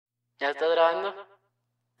¿Ya estás grabando?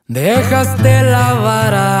 Dejaste la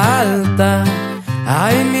vara alta,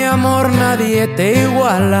 ay mi amor, nadie te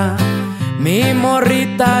iguala. Mi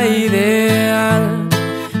morrita ideal,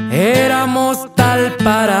 éramos tal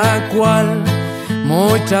para cual.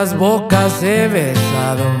 Muchas bocas he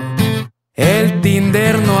besado, el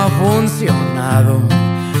Tinder no ha funcionado.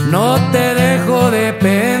 No te dejo de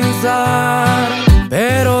pensar,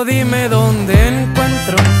 pero dime dónde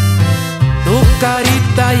encuentro tu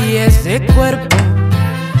carita y ese cuerpo,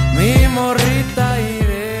 mi morrita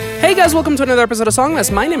ideal. Hey guys, welcome to another episode of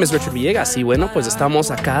Songless. My name is Richard Villegas y bueno, pues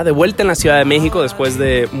estamos acá de vuelta en la Ciudad de México después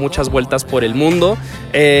de muchas vueltas por el mundo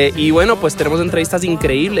y bueno, pues tenemos entrevistas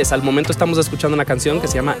increíbles. Al momento estamos escuchando una canción que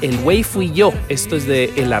se llama El Güey Fui Yo. Esto es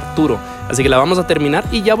de El Arturo, así que la vamos a terminar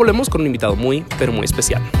y ya volvemos con un invitado muy, pero muy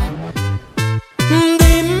especial.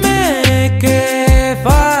 Dime qué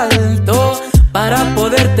faltó para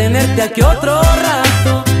poder tenerte aquí otro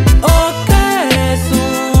rato, o qué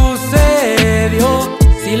sucedió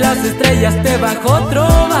si las estrellas te bajó otro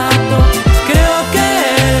vato. Creo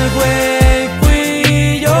que el güey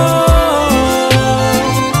fui yo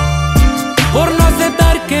por no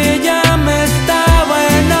aceptar que ya me estaba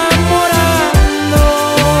enamorando.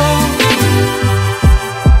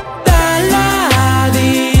 Da la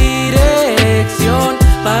dirección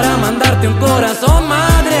para mandarte un corazón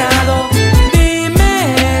madreado.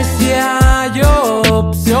 Dime si hay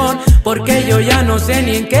opción, porque yo ya no sé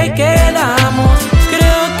ni en qué quedamos.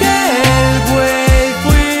 Creo que el güey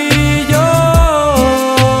fui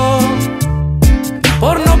yo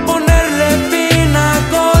por no ponerle fin a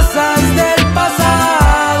cosas del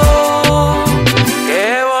pasado.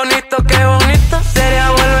 Qué bonito sería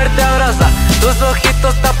volverte a abrazar, tus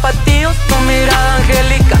ojitos tapatíos, tu mirada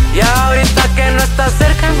angélica. Y ahorita que no estás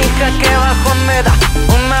cerca, mija, qué bajón me da.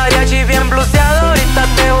 Un mariachi bien bluseado, ahorita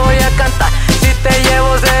te voy a cantar. Si te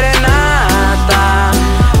llevo serenata,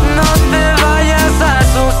 no te vayas a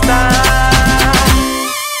asustar.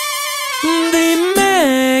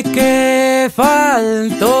 Dime qué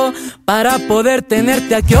faltó para poder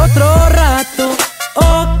tenerte aquí otro rato,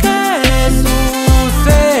 o qué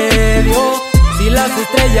sucedió si las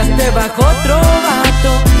estrellas te bajó otro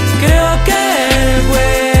vato. Creo que el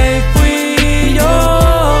güey fui yo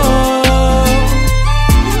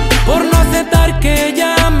por no aceptar que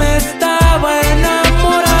ya me estaba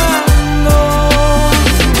enamorando.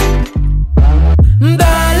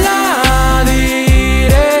 Da la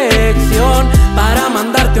dirección para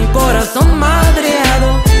mandarte un corazón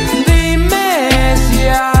madreado. Dime si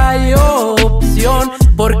hay opción,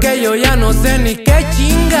 porque yo ya no sé ni qué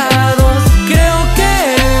chingados. Creo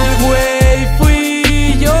que el güey fui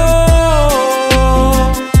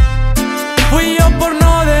yo por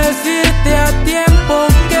no decirte a tiempo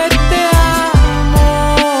que te amo.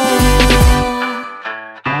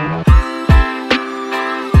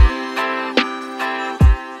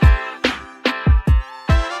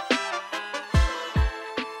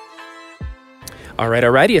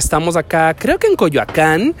 Alright, y estamos acá, creo que en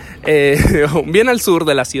Coyoacán, bien al sur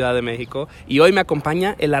de la Ciudad de México, y hoy me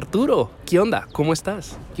acompaña el Arturo. ¿Qué onda? ¿Cómo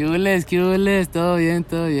estás? ¿Qué hules? Todo bien,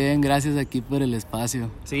 gracias aquí por el espacio.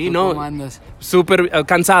 Sí, ¿Tú no, cómo andas? súper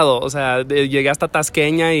cansado, o sea, llegué hasta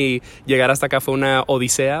Tasqueña y llegar hasta acá fue una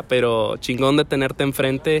odisea, pero chingón de tenerte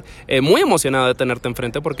enfrente, muy emocionado de tenerte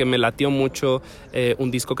enfrente porque me latió mucho un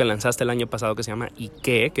disco que lanzaste el año pasado que se llama ¿Y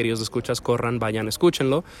qué? Queridos escuchas, corran, vayan,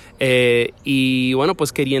 escúchenlo, y bueno,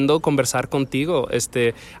 pues queriendo conversar contigo,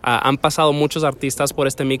 han pasado muchos artistas por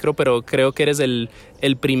este micro, pero creo que eres el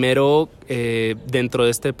primero dentro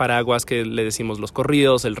de este paraguas que le decimos los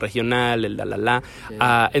corridos, el regional, el la. Sí.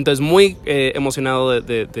 Entonces muy emocionado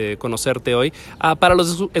de conocerte hoy. Para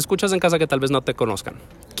los escuchas en casa que tal vez no te conozcan,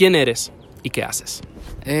 ¿quién eres y qué haces?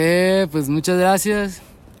 Pues muchas gracias.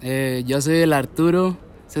 Yo soy el Arturo,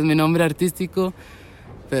 ese es mi nombre artístico,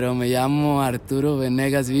 pero me llamo Arturo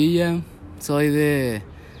Venegas Villa. Soy de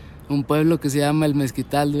un pueblo que se llama El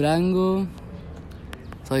Mezquital, Durango.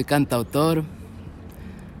 Soy cantautor.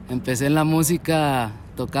 Empecé en la música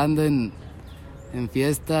tocando en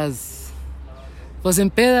fiestas, pues en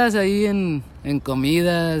pedas, ahí en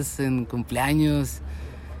comidas, en cumpleaños.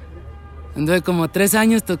 Anduve como 3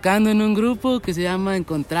 años tocando en un grupo que se llama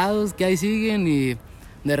Encontrados, que ahí siguen, y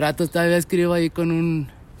de rato todavía escribo ahí con un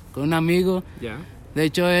amigo. Yeah. De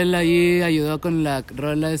hecho, él ahí ayudó con la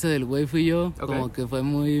rola esa del Güey Fui Yo. Okay. Como que fue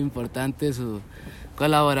muy importante su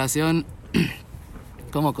colaboración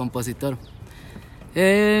como compositor.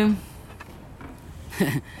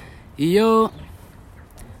 Y yo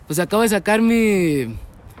pues acabo de sacar mi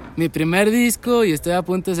primer disco y estoy a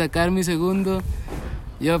punto de sacar mi segundo.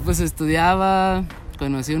 Yo pues estudiaba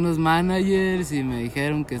conocí unos managers y me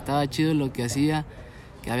dijeron que estaba chido lo que hacía,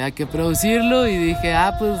 que había que producirlo y dije,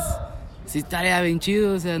 pues sí estaría bien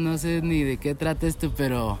chido, o sea, no sé ni de qué trata esto,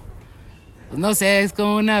 pero pues no sé, es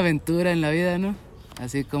como una aventura en la vida, ¿no?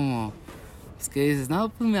 Así como, es que dices, no,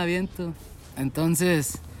 pues me aviento.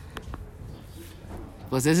 Entonces,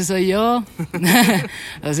 pues ese soy yo.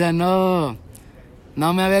 O sea, no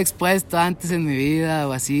me había expuesto antes en mi vida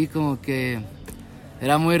o así, como que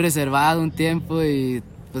era muy reservado un tiempo y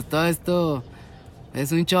pues todo esto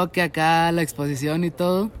es un choque acá, la exposición y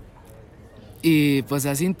todo. Y pues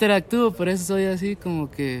así interactúo, por eso soy así, como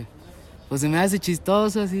que pues se me hace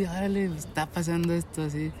chistoso, así, órale, está pasando esto,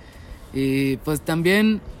 así. Y pues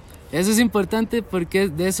también eso es importante porque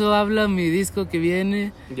de eso habla mi disco que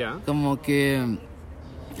viene. Ya. Como que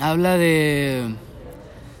habla de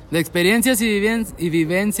experiencias y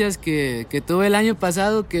vivencias que tuve el año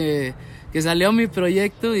pasado, que salió mi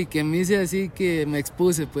proyecto y que me hice así, que me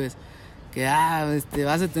expuse, pues, que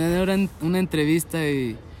vas a tener una entrevista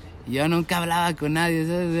y yo nunca hablaba con nadie,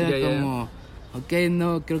 ¿sabes? Era como, ok,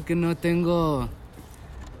 no, creo que no tengo,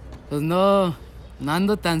 pues no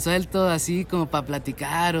ando tan suelto así como para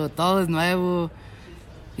platicar o todo es nuevo.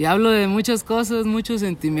 Y hablo de muchas cosas, muchos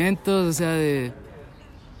sentimientos, o sea,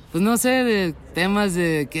 pues no sé, de temas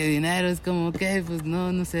de que dinero, es como, ok, pues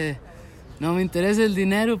no sé, no me interesa el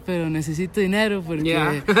dinero, pero necesito dinero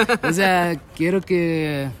porque, o sea, quiero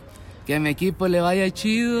que a mi equipo le vaya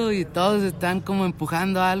chido y todos están como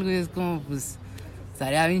empujando algo y es como, pues,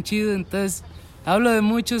 estaría bien chido. Entonces, hablo de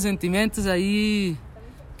muchos sentimientos ahí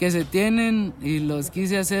que se tienen y los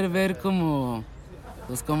quise hacer ver como,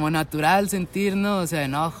 pues, como natural sentir, ¿no? O sea,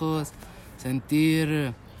 enojos,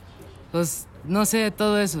 sentir, pues, no sé,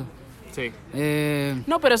 todo eso. Sí.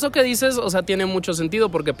 No, pero eso que dices, o sea, tiene mucho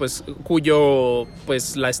sentido porque pues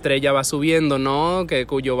la estrella va subiendo, ¿no?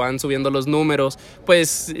 Cuyo van subiendo los números,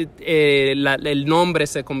 pues el nombre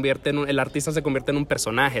se convierte el artista se convierte en un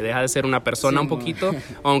personaje, deja de ser una persona un poquito,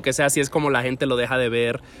 aunque sea así es como la gente lo deja de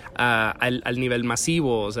ver al nivel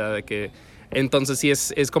masivo, o sea, de que entonces sí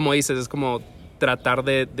es como dices, es como tratar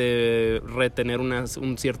de retener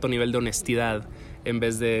un cierto nivel de honestidad en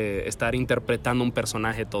vez de estar interpretando un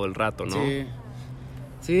personaje todo el rato, ¿no?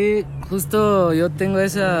 Sí, justo yo tengo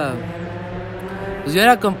esa... Pues yo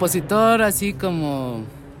era compositor así como...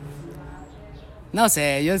 No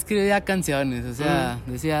sé, yo escribía canciones, o sea,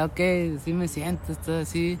 decía, ok, sí me siento, esto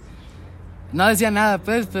así. No decía nada,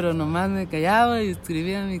 pues, pero nomás me callaba y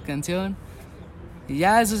escribía mi canción. Y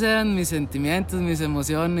ya esos eran mis sentimientos, mis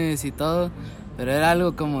emociones y todo, pero era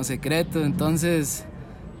algo como secreto, entonces...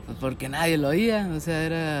 porque nadie lo oía, o sea,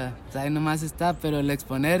 era, pues ahí nomás está, pero el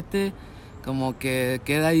exponerte, como que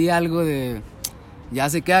queda ahí algo de, ya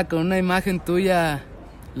se queda con una imagen tuya,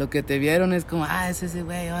 lo que te vieron es como, es ese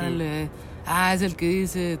güey, órale, es el que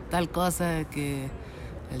dice tal cosa, que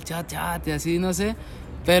el chat, y así, no sé,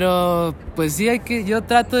 pero pues sí yo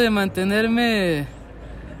trato de mantenerme,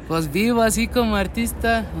 pues vivo así como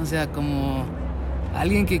artista, o sea, como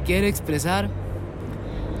alguien que quiere expresar,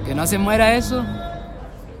 que no se muera eso.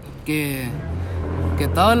 Que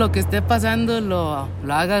todo lo que esté pasando lo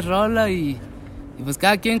hagas rola y pues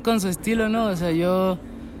cada quien con su estilo, ¿no? O sea, yo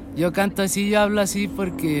canto así, yo hablo así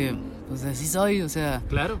porque pues así soy, o sea,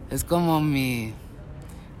 claro. Es como mi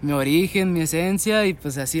origen, mi esencia y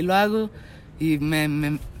pues así lo hago y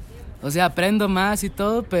o sea, aprendo más y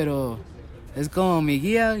todo, pero es como mi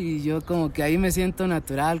guía y yo como que ahí me siento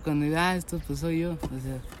natural cuando digo, esto pues soy yo, o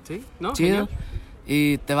sea, sí, ¿no? Chido. Genial.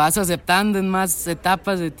 Y te vas aceptando en más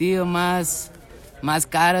etapas de ti o más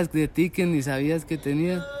caras de ti que ni sabías que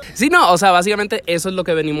tenías. Sí, no, o sea, básicamente eso es lo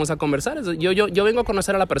que venimos a conversar. Yo vengo a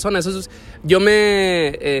conocer a la persona. Yo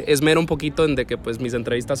me esmero un poquito en de que pues mis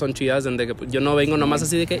entrevistas son chidas, en de que pues, yo no vengo nomás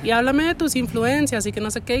así de que y háblame de tus influencias y que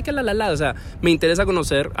no sé qué y que o sea, me interesa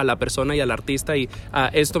conocer a la persona y al artista y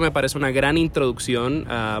esto me parece una gran introducción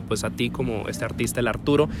pues a ti como este artista, el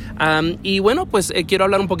Arturo. Y bueno, pues quiero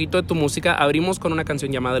hablar un poquito de tu música. Abrimos con una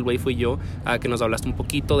canción llamada El Güey Fui Yo, que nos hablaste un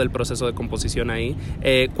poquito del proceso de composición ahí.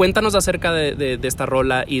 Cuéntanos acerca de esta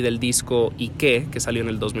rola y del disco Y qué, que salió en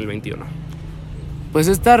el 2021. Pues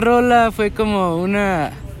esta rola fue como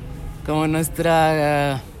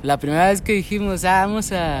nuestra la primera vez que dijimos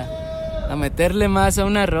vamos a meterle más a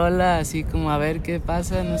una rola, así como a ver qué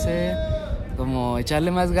pasa, no sé, como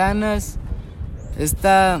echarle más ganas.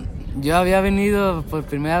 Yo había venido por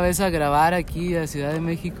primera vez a grabar aquí a Ciudad de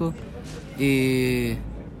México y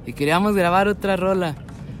queríamos grabar otra rola.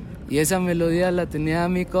 Y esa melodía la tenía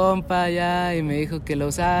mi compa allá y me dijo que la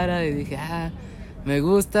usara y dije, me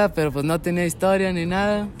gusta, pero pues no tenía historia ni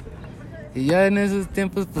nada. Y yo en esos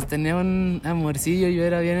tiempos pues tenía un amorcillo, yo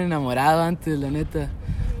era bien enamorado antes, la neta.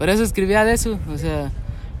 Por eso escribía de eso, o sea,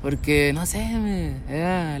 porque, no sé,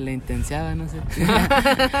 la intenciaba, no sé.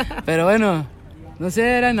 Pero bueno, no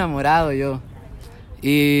sé, era enamorado yo.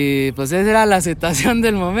 Y pues esa era la situación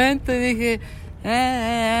del momento y dije,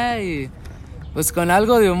 y pues con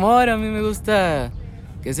algo de humor, a mí me gusta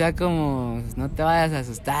que sea como, no te vayas a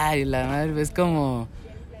asustar y la madre, es como,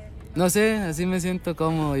 no sé, así me siento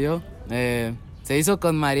cómodo yo. Se hizo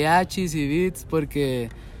con mariachis y beats porque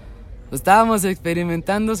estábamos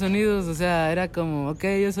experimentando sonidos, o sea, era como, ok,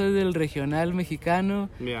 yo soy del regional mexicano,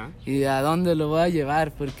 y a dónde lo voy a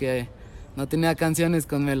llevar, porque no tenía canciones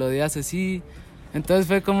con melodías así, entonces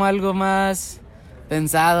fue como algo más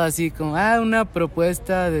pensado, así como, una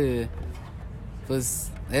propuesta de,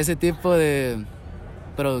 pues, ese tipo de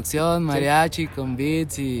producción, mariachi, con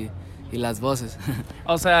beats y las voces.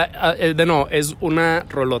 O sea, de nuevo, es una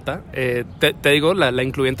rolota. Te digo, la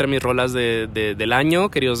incluí entre mis rolas del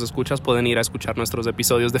año. Queridos escuchas, pueden ir a escuchar nuestros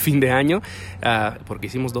episodios de fin de año, porque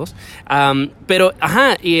hicimos 2. Pero,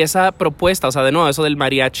 y esa propuesta, o sea, de nuevo, eso del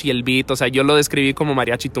mariachi y el beat, o sea, yo lo describí como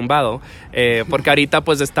mariachi tumbado, porque ahorita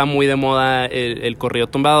pues está muy de moda el corrido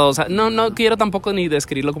tumbado. O sea, no quiero tampoco ni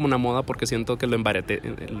describirlo como una moda porque siento que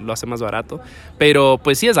lo hace más barato. Pero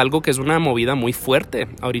pues sí, es algo que es una movida muy fuerte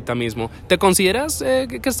ahorita mismo. ¿Te consideras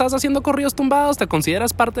que estás haciendo corridos tumbados? ¿Te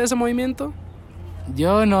consideras parte de ese movimiento?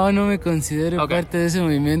 Yo no me considero parte de ese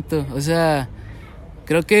movimiento. O sea,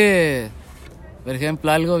 creo que, por ejemplo,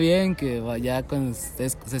 algo bien, que ya cuando se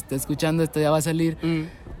esté escuchando esto ya va a salir.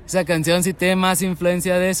 Esa canción sí tiene más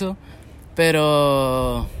influencia de eso,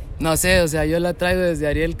 pero no sé, o sea, yo la traigo desde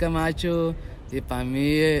Ariel Camacho y para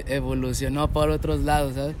mí evolucionó por otros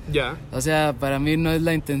lados, ¿sabes? Ya. O sea, para mí no es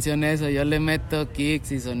la intención eso, yo le meto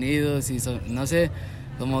kicks y sonidos y no sé,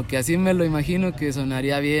 como que así me lo imagino que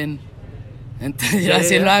sonaría bien, entonces yo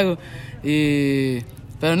así lo hago.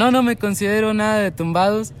 Pero no me considero nada de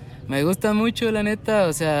tumbados, me gusta mucho la neta,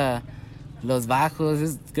 o sea, los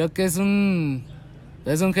bajos, creo que es un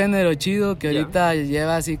género chido que ahorita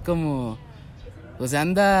lleva así como, pues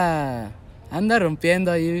anda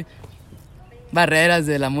rompiendo ahí barreras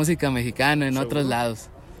de la música mexicana en otros lados.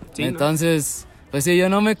 Sí, entonces, pues sí, yo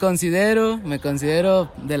no me considero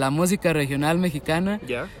de la música regional mexicana.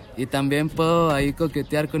 Y también puedo ahí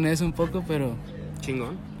coquetear con eso un poco, pero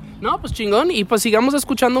chingón. No, pues chingón, y pues sigamos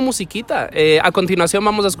escuchando musiquita. A continuación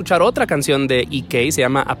vamos a escuchar otra canción de EK, se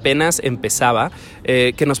llama Apenas Empezaba.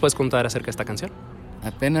 ¿Qué nos puedes contar acerca de esta canción?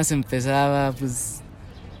 Apenas Empezaba, pues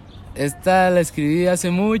esta la escribí hace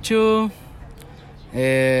mucho.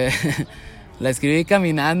 La escribí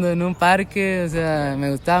caminando en un parque, o sea,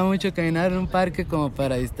 me gustaba mucho caminar en un parque como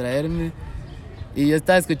para distraerme. Y yo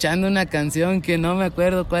estaba escuchando una canción que no me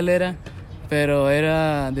acuerdo cuál era, pero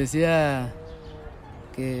decía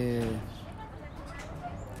que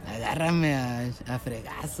agárrame a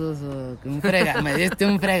fregazos o que me diste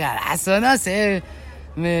un fregadazo, no sé,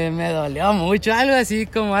 me dolió mucho, algo así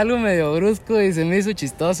como algo medio brusco y se me hizo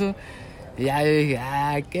chistoso. Y ya yo dije,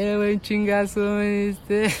 qué buen chingazo me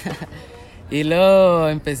diste. Y luego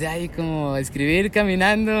empecé ahí como a escribir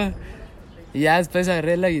caminando. Y ya después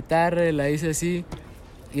agarré la guitarra y la hice así.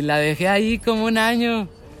 Y la dejé ahí como un año.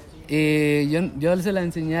 Y yo se la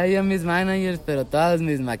enseñé ahí a mis managers, pero todas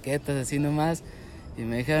mis maquetas así nomás. Y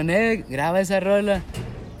me dijeron, graba esa rola.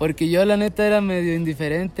 Porque yo la neta era medio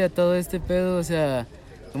indiferente a todo este pedo. O sea,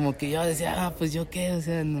 como que yo decía, pues yo qué, o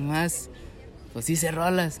sea, nomás, pues hice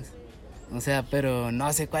rolas. O sea, pero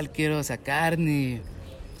no sé cuál quiero sacar, ni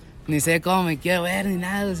sé cómo me quiero ver, ni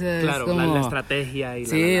nada, o sea, claro, es como la estrategia y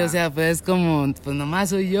sí, o sea, pues es como, pues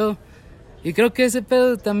nomás soy yo. Y creo que ese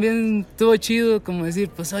pedo también estuvo chido, como decir,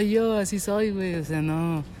 pues soy yo, así soy, güey, o sea,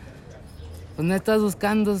 pues no estás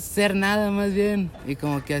buscando ser nada, más bien. Y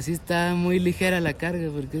como que así está muy ligera la carga,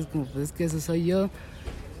 porque es como, pues es que eso soy yo.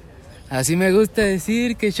 Así me gusta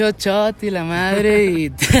decir que shot y la madre,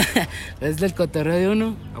 y es del cotorreo de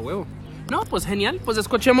uno. A huevo. No, pues genial, pues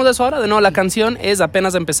escuchemos eso ahora. De nuevo, la canción es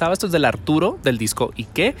Apenas Empezaba. Esto es del Arturo, del disco ¿Y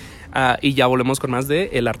qué? Y ya volvemos con más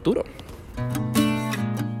de El Arturo.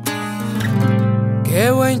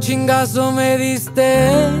 Qué buen chingazo me diste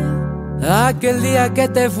aquel día que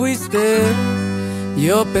te fuiste.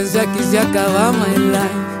 Yo pensé aquí se acababa my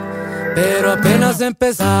life, pero apenas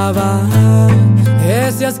empezaba.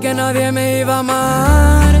 Decías que nadie me iba a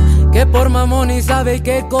amar, que por mamón y sabe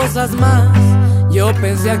qué cosas más. Yo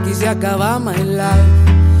pensé aquí se acababa my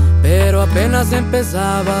life, pero apenas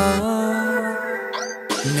empezaba.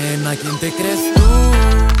 Nena, ¿quién te crees tú?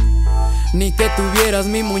 Ni que tuvieras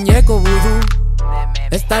mi muñeco vudú.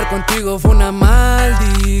 Estar contigo fue una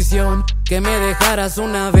maldición, que me dejaras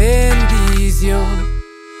una bendición.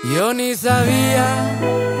 Yo ni sabía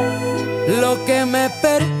lo que me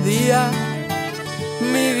perdía,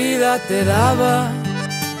 mi vida te daba,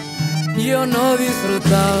 yo no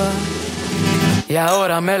disfrutaba. Y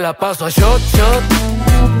ahora me la paso a shot, shot,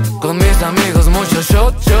 con mis amigos mucho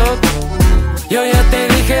shot, shot. Yo ya te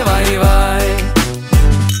dije bye, bye,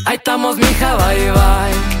 ahí estamos mija, bye,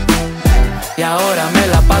 bye. Y ahora me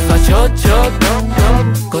la paso a shot, shot,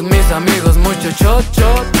 con mis amigos mucho shot,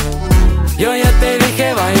 shot. Yo ya te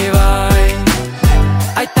dije bye, bye,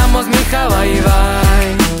 ahí estamos mija, bye, bye.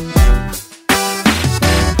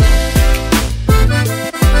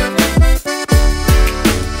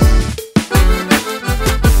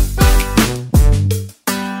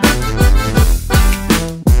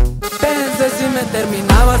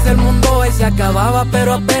 Terminabas el mundo y se acababa,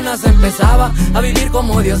 pero apenas empezaba a vivir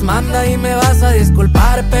como Dios manda. Y me vas a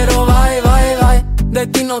disculpar, pero bye, bye, bye, de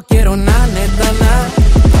ti no quiero nada, neta, nada.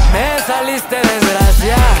 Me saliste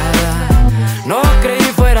desgraciada, no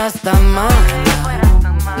creí fueras tan mala.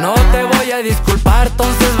 No te voy a disculpar,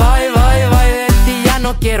 entonces bye, bye, bye, de ti ya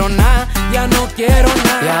no quiero nada, ya no quiero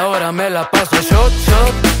nada. Y ahora me la paso shot,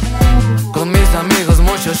 shot, con mis amigos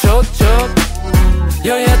mucho shot, shot.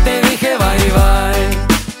 Yo ya te dije bye, bye,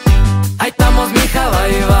 ahí estamos mija,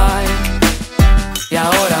 bye, bye. Y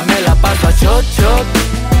ahora me la paso a shot, shot,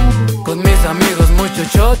 con mis amigos mucho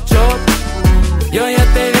shot, shot. Yo ya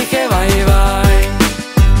te dije bye, bye,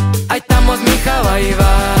 ahí estamos mija, bye,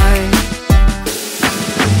 bye.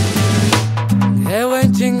 Qué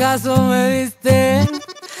buen chingazo me diste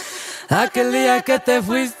aquel día que te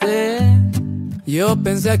fuiste. Yo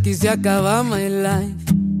pensé aquí se acaba my life,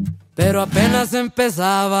 pero apenas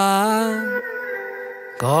empezaba.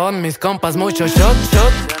 Con mis compas mucho shot,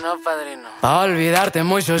 shot, Yo no, padrino. pa' olvidarte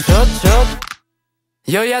mucho shot, shot.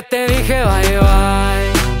 Yo ya te dije bye,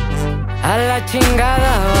 bye, a la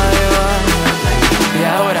chingada bye, bye. Y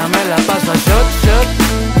ahora me la paso a shot, shot,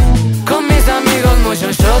 con mis amigos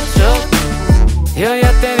mucho shot, shot. Yo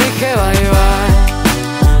ya te dije bye,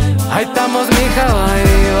 bye, ahí estamos mija, bye,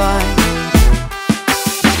 bye.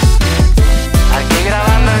 Aquí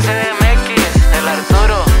grabando en CDMX, el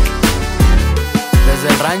Arturo. Desde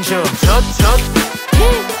el rancho, shot, shot,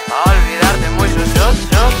 A olvidarte mucho, shot,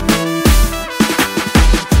 shot.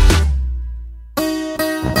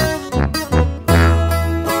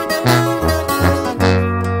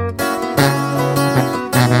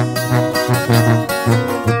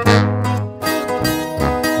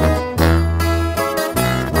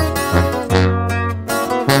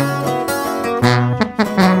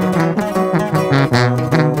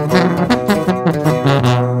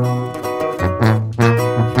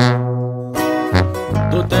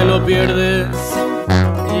 Tú te lo pierdes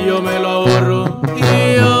y yo me lo ahorro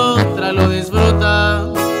y otra lo disfruta.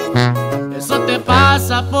 Eso te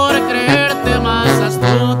pasa por creerte más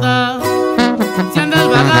astuta. Si andas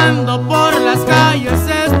vagando por las calles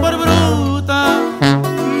es por bruta.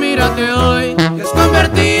 Mírate hoy, te has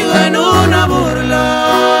convertido en una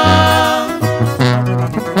burla.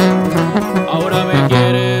 Ahora me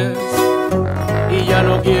quieres y ya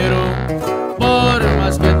no quiero. Por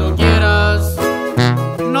más que tú quieras,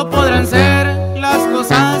 no podrán ser las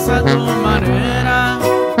cosas a tu manera.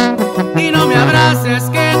 Y no me abraces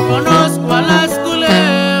que conozco a las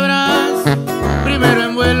culebras. Primero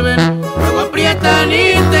envuelven, luego aprietan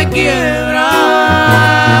y te quiebran.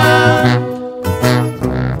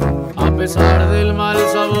 A pesar del mal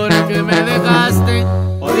sabor que me dejaste,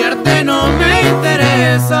 odiarte no me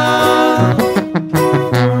interesa.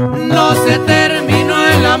 No se terminó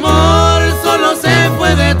el amor, solo se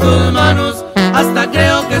fue de tus manos. Hasta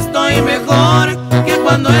creo que estoy mejor que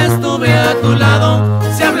cuando estuve a tu lado.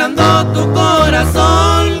 Se ablandó tu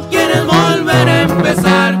corazón, quieres volver a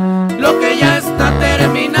empezar lo que ya está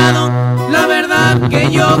terminado. La verdad que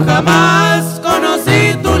yo jamás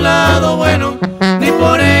conocí tu lado bueno, ni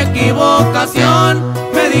por equivocación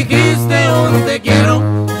me dijiste un te quiero.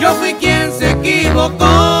 Yo fui quien se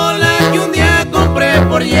equivocó, la que un día compré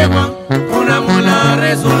por yegua, una mula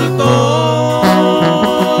resultó.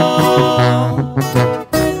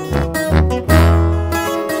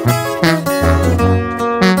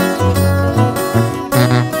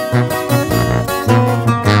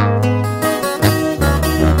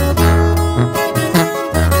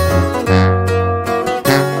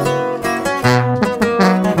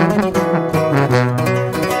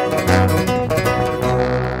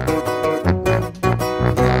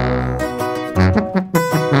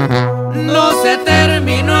 No se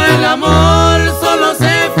terminó el amor, solo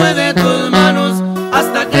se fue de tus manos.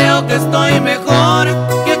 Hasta creo que estoy mejor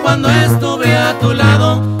que cuando estuve a tu lado.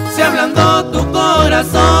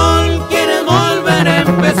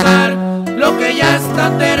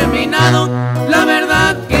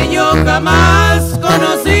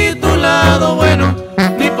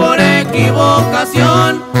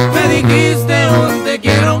 dijiste un te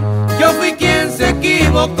quiero. Yo fui quien se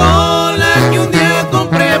equivocó, la que un día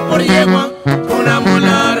compré por yegua, una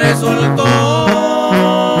mula resultó.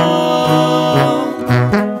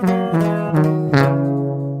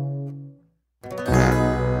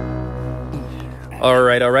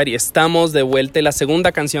 Alright, estamos de vuelta. La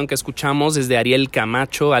segunda canción que escuchamos es de Ariel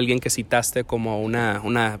Camacho, alguien que citaste como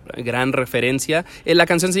una gran referencia. La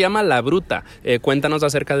canción se llama La Bruta. Cuéntanos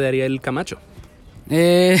acerca de Ariel Camacho.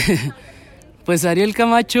 Pues Ariel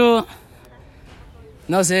Camacho,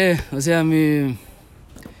 no sé, o sea,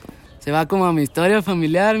 se va como a mi historia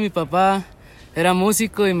familiar. Mi papá era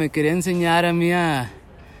músico y me quería enseñar a mí a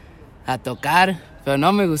tocar, pero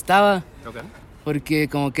no me gustaba. Okay. Porque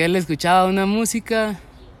como que él escuchaba una música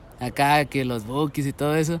acá, que los Bukis y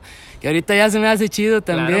todo eso, que ahorita ya se me hace chido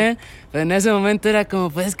también, claro. Pero en ese momento era como,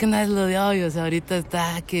 pues es que nadie lo de hoy, o sea, ahorita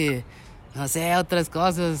está que, no sé, otras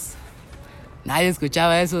cosas. Nadie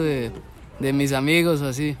escuchaba eso de mis amigos o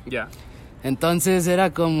así. Ya. Yeah. Entonces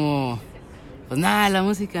era como, pues nada, la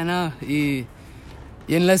música no. Y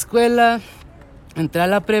en la escuela entré a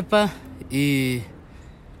la prepa y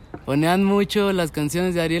ponían mucho las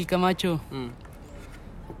canciones de Ariel Camacho.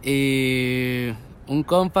 Y un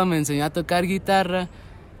compa me enseñó a tocar guitarra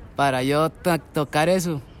para yo tocar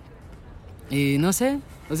eso. Y no sé,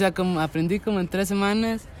 o sea, como aprendí como en 3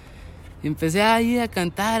 semanas y empecé ahí a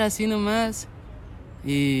cantar así nomás.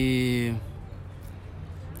 Y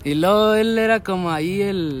luego él era como ahí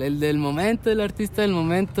el del momento, el artista del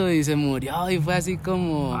momento, y se murió y fue así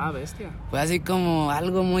como... Ah, bestia. Fue así como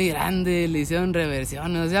algo muy grande, le hicieron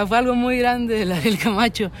reversiones, o sea, fue algo muy grande el Ariel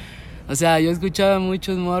Camacho. O sea, yo escuchaba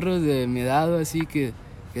muchos morros de mi edad así que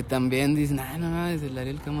también dicen, no, es el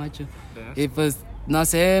Ariel Camacho. Y pues, no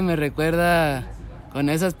sé, me recuerda, con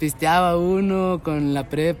esas pisteaba uno, con la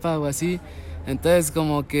prepa o así. Entonces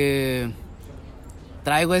como que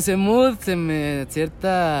traigo ese mood,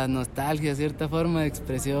 cierta nostalgia, cierta forma de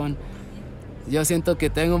expresión. Yo siento que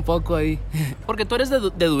tengo un poco ahí. Porque tú eres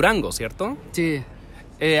de Durango, ¿cierto? Sí.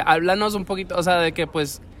 Háblanos un poquito, o sea, de que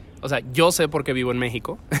pues... O sea, yo sé porque vivo en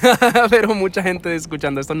México, pero mucha gente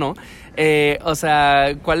escuchando esto no. O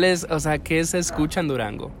sea, ¿qué se escucha en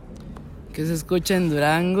Durango? ¿Qué se escucha en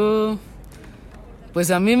Durango?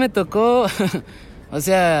 Pues a mí me tocó, o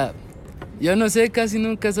sea, yo no sé, casi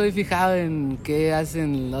nunca soy fijado en qué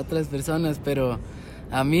hacen otras personas, pero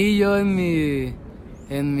a mí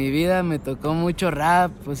en mi vida me tocó mucho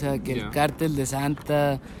rap, o sea, que el Cártel de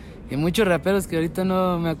Santa... Y muchos raperos que ahorita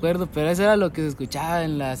no me acuerdo, pero eso era lo que se escuchaba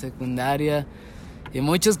en la secundaria. Y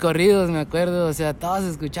muchos corridos, me acuerdo, o sea, todos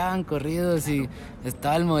escuchaban corridos y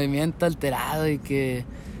estaba el movimiento alterado y que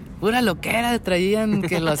pura loquera traían,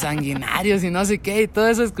 que los sanguinarios y no sé qué, y todo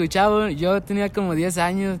eso escuchaba. Yo tenía como 10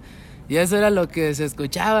 años y eso era lo que se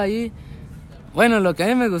escuchaba ahí. Bueno, lo que a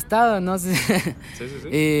mí me gustaba, no sé. Sí.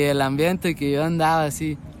 Y el ambiente que yo andaba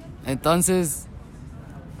así. Entonces,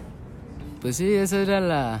 pues sí, esa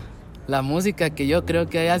era la música que yo creo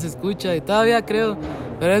que allá se escucha y todavía creo,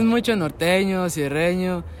 pero es mucho norteño,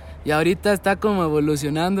 sierreño, y ahorita está como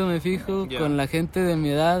evolucionando, me fijo, con la gente de mi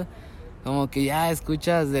edad, como que ya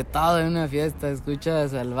escuchas de todo en una fiesta,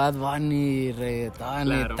 escuchas al Bad Bunny, reggaetón,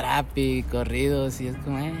 claro, y trap y corridos, y es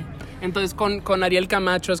como... Entonces con Ariel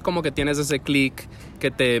Camacho es como que tienes ese click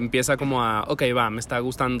que te empieza como a, ok, me está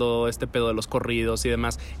gustando este pedo de los corridos y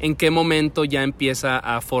demás. ¿En qué momento ya empieza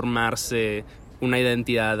a formarse una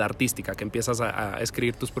identidad artística, que empiezas a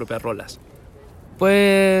escribir tus propias rolas?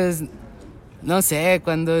 Pues, no sé,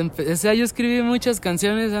 o sea, yo escribí muchas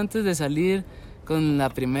canciones antes de salir con la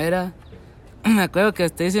primera. Me acuerdo que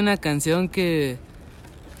hasta hice una canción pues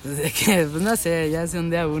no sé, ya se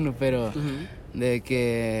ondea uno, pero de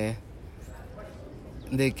que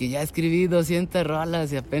ya escribí 200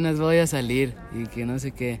 rolas y apenas voy a salir y que no sé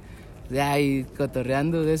qué, ya ahí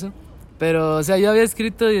cotorreando de eso. Pero, o sea, yo había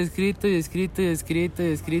escrito y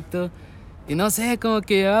no sé, como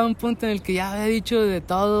que llegaba un punto en el que ya había dicho de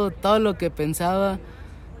todo lo que pensaba,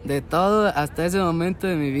 de todo, hasta ese momento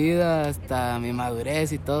de mi vida, hasta mi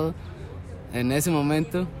madurez y todo, en ese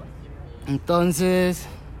momento. Entonces,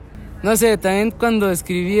 no sé, también cuando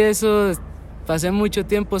escribí eso, pasé mucho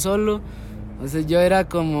tiempo solo, o sea, yo era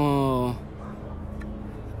como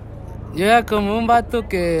un vato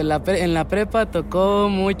que en la prepa tocó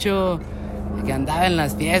mucho, que andaba en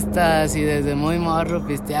las fiestas y desde muy morro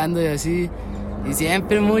pisteando y así, y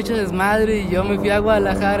siempre mucho desmadre, y yo me fui a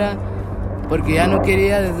Guadalajara porque ya no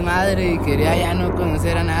quería desmadre y quería ya no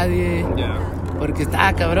conocer a nadie, porque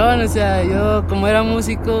estaba cabrón, o sea, yo como era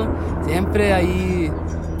músico, siempre ahí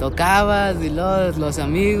tocabas y los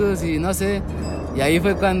amigos y no sé, y ahí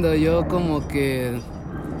fue cuando yo como que, no sé, me empecé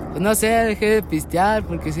a encontrar, o sea, como que empecé a encontrar mi lugar, y como que empecé a encontrar mi identidad, y como que empecé a encontrar mi forma de expresión. Y no sé, como que pues no sé, dejé de pistear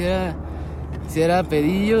porque si era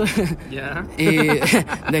pedillo. Ya. Y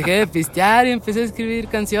dejé de pistear y empecé a escribir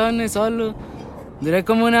canciones solo. Duré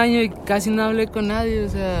como un año y casi no hablé con nadie, o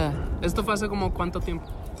sea, ¿Esto fue hace como cuánto tiempo?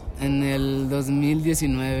 en el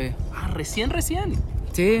 2019. Ah, recién.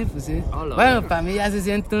 Sí, pues sí. Hola, Bueno, hola. para mí ya se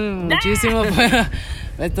siente muchísimo, pero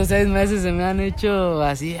estos 6 meses se me han hecho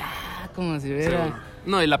así, como si hubiera...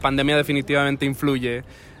 No, y la pandemia definitivamente influye.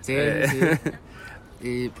 Sí, sí.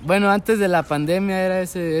 Y bueno, antes de la pandemia era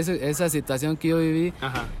esa situación que yo viví.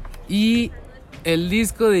 Ajá. Y el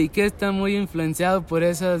disco de Ike está muy influenciado por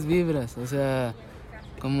esas vibras, o sea,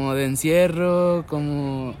 como de encierro,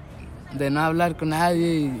 como de no hablar con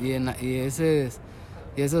nadie y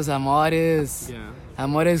esos amores, Ya.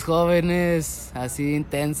 amores jóvenes, así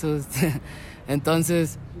intensos.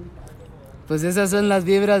 Entonces, pues esas son las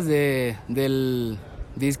vibras del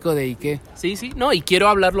disco de Ike. Sí, no, y quiero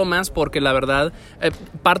hablarlo más porque la verdad,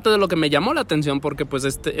 parte de lo que me llamó la atención, porque pues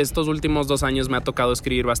estos últimos 2 años me ha tocado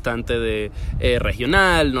escribir bastante de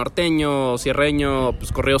regional, norteño, sierreño,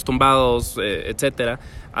 pues corridos tumbados, etcétera,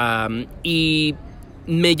 y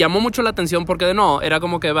me llamó mucho la atención porque era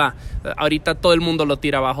como que ahorita todo el mundo lo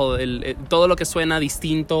tira abajo, todo lo que suena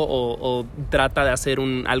distinto o trata de hacer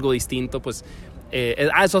algo distinto, pues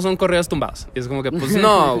esos son corridos tumbados. Y es como que, pues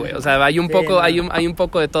no, güey. O sea, hay un poco, no. hay un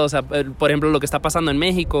poco de todo. O sea, por ejemplo, lo que está pasando en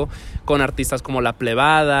México con artistas como La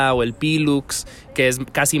Plebada o el Pilux, que es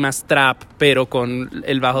casi más trap, pero con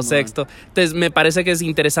el bajo sexto. Entonces, me parece que es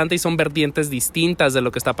interesante y son vertientes distintas de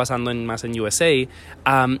lo que está pasando más en USA.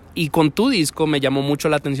 Y con tu disco me llamó mucho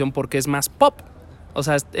la atención porque es más pop. O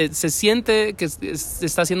sea, se siente que se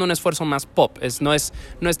está haciendo un esfuerzo más pop. No es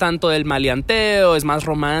tanto el maleanteo, es más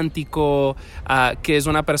romántico, que es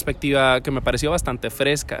una perspectiva que me pareció bastante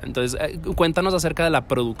fresca. Entonces, cuéntanos acerca de la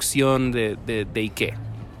producción de Ike.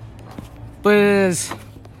 Pues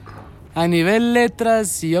a nivel letras,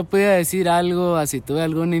 si yo pudiera decir algo, si tuve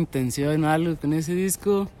alguna intención o algo con ese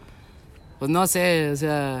disco, pues no sé, o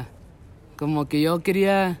sea, como que yo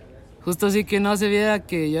quería justo así que no se viera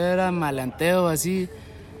que yo era malanteo o así,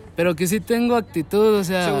 pero que sí tengo actitud, o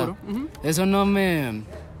sea, Seguro. Eso no me...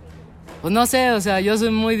 Pues no sé, o sea, yo soy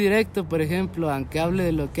muy directo, por ejemplo, aunque hable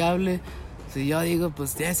de lo que hable, si yo digo,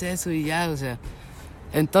 pues es eso y ya, o sea.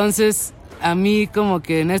 Entonces, a mí como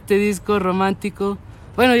que en este disco romántico,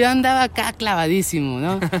 bueno, yo andaba acá clavadísimo,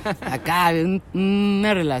 ¿no? Acá había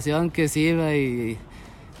una relación que se iba y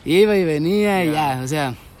venía y ya, o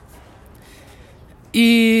sea...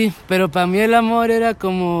 Pero para mí el amor era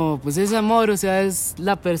como, pues es amor, o sea, es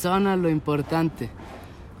la persona lo importante.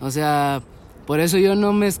 O sea, por eso yo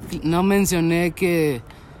no mencioné que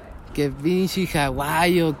pinche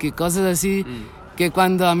Hawái o que cosas así. Que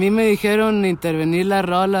cuando a mí me dijeron intervenir las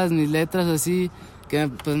rolas, mis letras así, que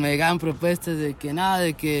pues me llegaban propuestas de que nada,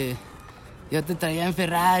 de que yo te traía en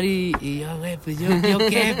Ferrari y yo, güey, pues yo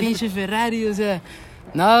qué pinche Ferrari, o sea...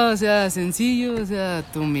 No, o sea, sencillo, o sea,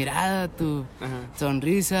 tu mirada, tu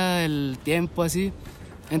sonrisa, el tiempo así.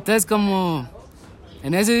 Entonces como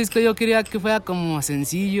en ese disco yo quería que fuera como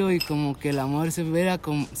sencillo y como que el amor se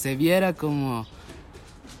viera como,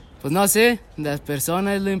 pues no sé, las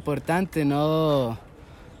personas es lo importante, no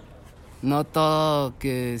todo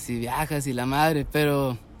que si viajas y la madre,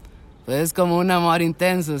 pero pues es como un amor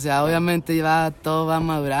intenso, o sea, obviamente todo va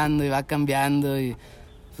madurando y va cambiando y...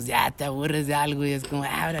 pues ya te aburres de algo y es como,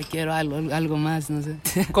 ahora quiero algo más, no sé.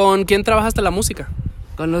 ¿Con quién trabajaste la música?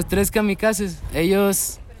 Con los 3 kamikazes,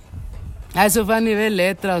 ellos... eso fue a nivel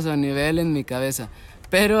letras o a nivel en mi cabeza.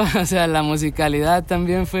 Pero, o sea, la musicalidad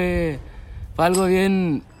también fue algo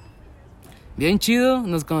bien chido.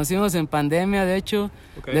 Nos conocimos en pandemia, de hecho.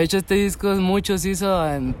 Okay. De hecho, este disco muchos hizo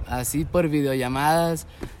así por videollamadas,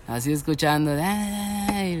 así escuchando,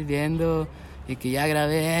 y viendo... y que ya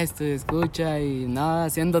grabé esto y escucha y no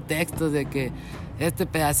haciendo textos de que este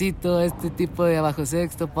pedacito, este tipo de bajo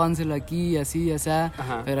sexto, pónselo aquí, así, así,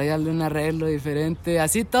 pero hay algún arreglo diferente,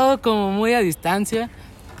 así todo como muy a distancia,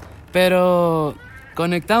 pero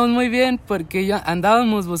conectamos muy bien porque ya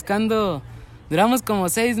andábamos buscando, duramos como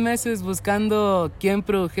 6 meses buscando quién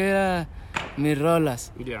produjera mis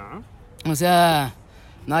rolas. Ya. O sea,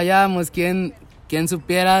 no hallábamos quién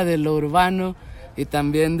supiera de lo urbano y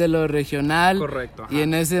también de lo regional. Correcto. Y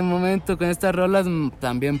en ese momento con estas rolas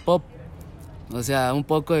también pop, o sea, un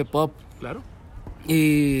poco de pop. Claro.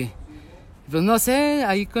 Y pues no sé,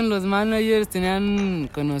 ahí con los managers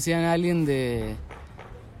conocían a alguien de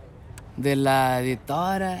la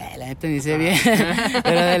editora, la neta ni sé bien,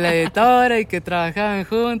 pero de la editora y que trabajaban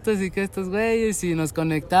juntos y que estos güeyes y nos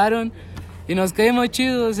conectaron y nos caímos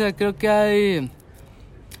chidos, o sea, creo que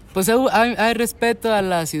pues hay respeto a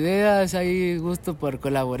las ideas, hay gusto por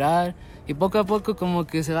colaborar y poco a poco como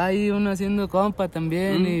que se va ahí uno haciendo compa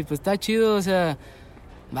también y pues está chido, o sea,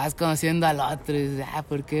 vas conociendo al otro y dices,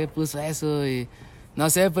 ¿por qué puso eso? Y no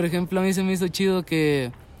sé, por ejemplo, a mí se me hizo chido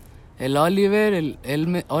que el Oliver,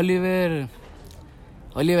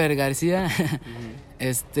 Oliver García,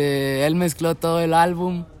 él mezcló todo el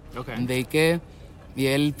álbum de Ike y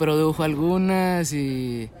él produjo algunas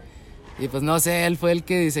y pues no sé, él fue el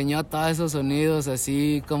que diseñó todos esos sonidos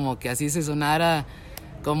así, como que así se sonara,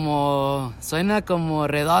 como suena como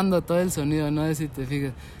redondo todo el sonido, no sé si te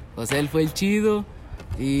fijas. Pues él fue el chido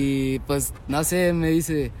y pues no sé, me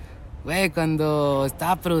dice, güey, cuando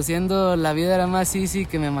estaba produciendo La Vida Era Más Easy,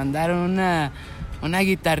 que me mandaron una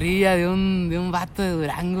guitarrilla de un vato de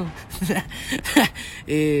Durango.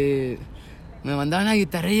 Me mandaron una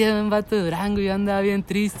guitarrilla de un vato de Durango y yo andaba bien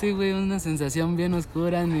triste, güey, una sensación bien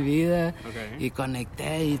oscura en mi vida. Y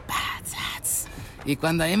conecté y y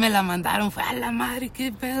cuando ahí me la mandaron fue a la madre,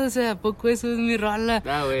 qué pedo, o sea, ¿a poco eso es mi rola?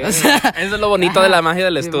 Güey. O sea, eso es lo bonito de la magia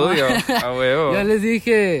del estudio. Huevo. Yo les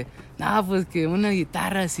dije, no, pues que una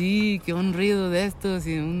guitarra así, que un ruido de estos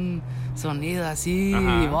y un sonido así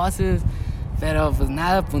y voces. Pero pues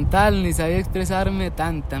nada puntual, ni sabía expresarme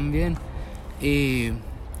tan bien. Y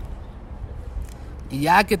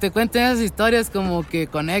ya que te cuenten esas historias como que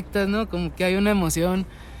conectas, ¿no? Como que hay una emoción.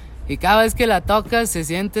 Y cada vez que la tocas se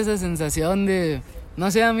siente esa sensación de... No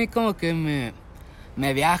sé, a mí como que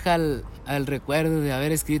me viaja al recuerdo de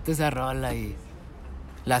haber escrito esa rola y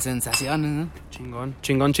las sensaciones, ¿no?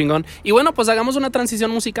 Chingón. Y bueno, pues hagamos una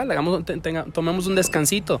transición musical, tomemos un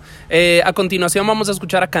descansito. A continuación vamos a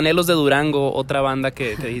escuchar a Canelos de Durango, otra banda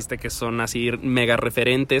que dijiste que son así mega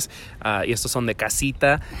referentes, y estos son de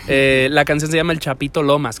casita. La canción se llama El Chapito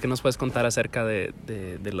Lomas. ¿Qué nos puedes contar acerca de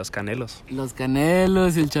los Canelos? Los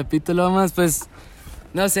Canelos y el Chapito Lomas, pues,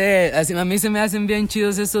 no sé, así, a mí se me hacen bien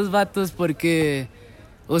chidos esos vatos porque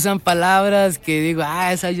usan palabras que digo,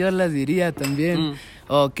 esas yo las diría también.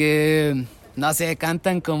 O que, no sé,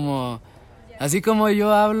 cantan como... Así como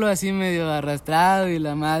yo hablo, así medio arrastrado y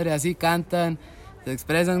la madre, así cantan, se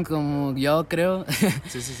expresan como yo creo.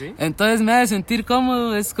 Sí. Entonces me hace sentir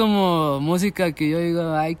cómodo, es como música que yo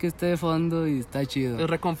digo, que esté de fondo y está chido. Es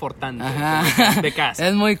reconfortante. De casa.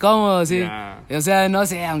 Es muy cómodo, sí. Yeah. O sea, no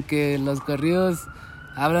sé, aunque los corridos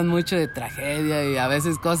hablan mucho de tragedia y a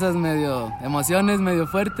veces cosas emociones medio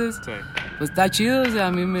fuertes. Sí. Pues está chido, o sea,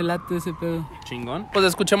 a mí me late ese pedo. Chingón. Pues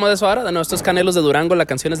escuchemos de eso ahora, de nuestros Canelos de Durango, la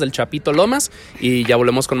canción es del Chapito Lomas y ya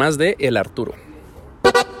volvemos con más de El Arturo.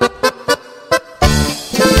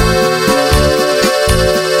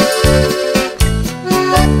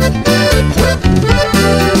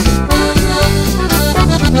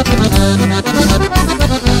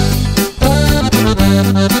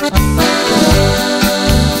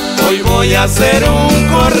 Hoy voy a hacer un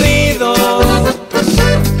corrido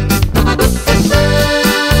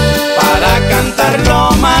para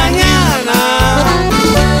cantarlo mañana,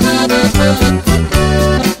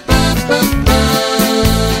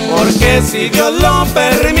 porque si Dios lo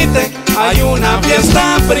permite hay una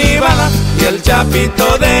fiesta privada y el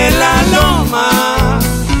Chapito de la Loma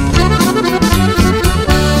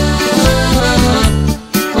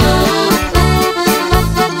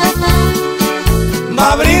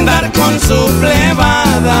va a brindar con su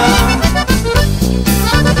plebada.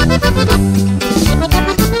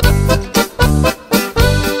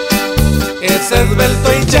 Es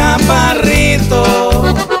esbelto y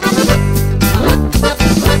chaparrito,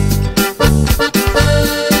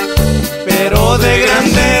 pero de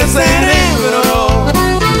grande cerebro.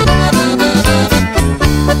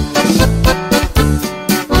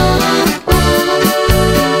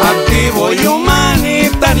 Activo y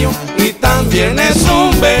humanitario, y también es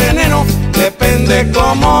un veneno, depende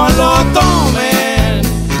cómo lo tomen.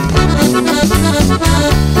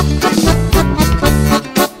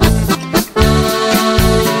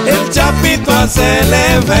 El Chapito hace el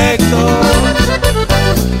efecto.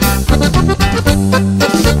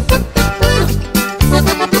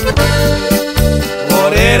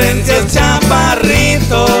 Por herencia es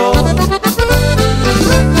chaparrito,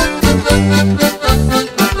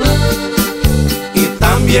 y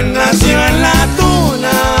también nació en la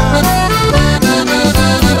tuna.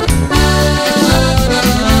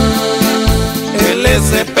 Él es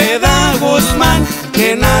Cepeda Guzmán,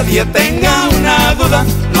 que nadie tenga una duda,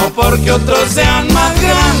 no porque otros sean más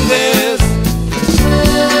grandes.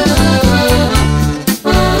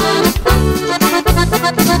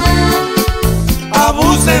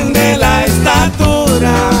 Abusen de la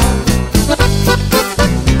estatura.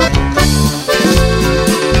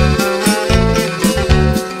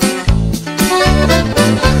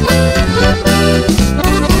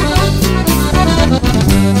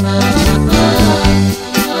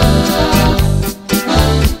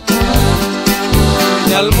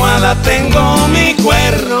 enamorada tengo mi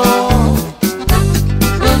cuerno.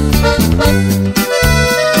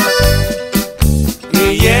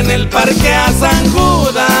 Y en el parque a San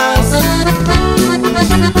Judas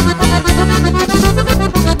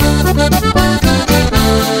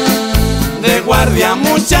de guardia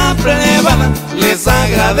mucha plebada, les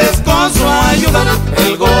agradezco su ayuda,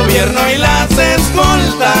 el gobierno y las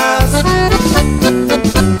escoltas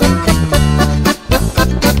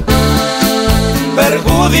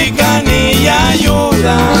perjudican y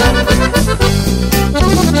ayudan.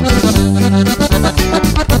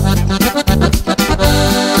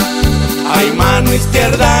 Hay mano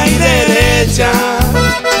izquierda y derecha,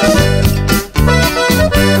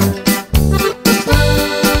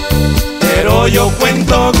 pero yo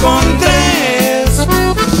cuento con tres.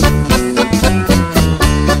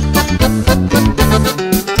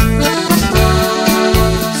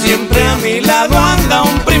 Siempre a mi lado anda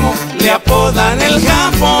un primo, le apodan el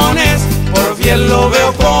japonés, por fiel lo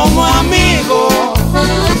veo como amigo.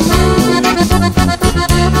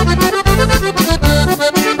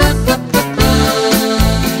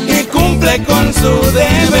 Y cumple con su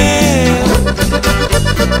deber.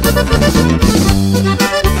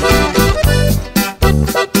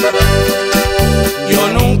 Yo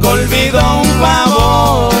nunca olvido un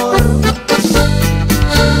favor,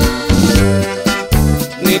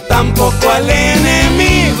 ni tampoco al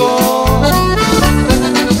enemigo.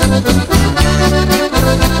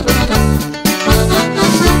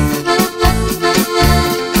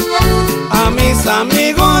 A mis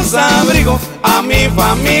amigos abrigo, a mi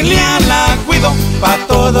familia la cuido, pa'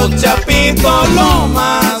 todo Chapito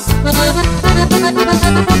Lomas.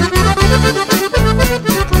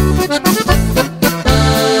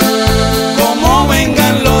 Como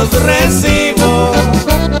vengan los recibo.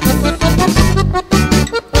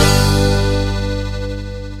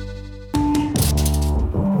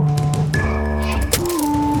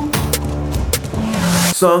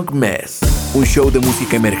 Song Mess, un show de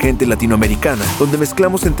música emergente latinoamericana donde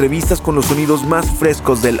mezclamos entrevistas con los sonidos más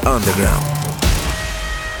frescos del underground.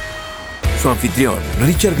 Su anfitrión,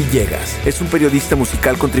 Richard Villegas, es un periodista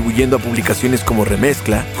musical contribuyendo a publicaciones como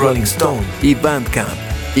Remezcla, Rolling Stone y Bandcamp.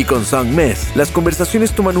 Y con Song Mess, las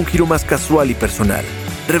conversaciones toman un giro más casual y personal,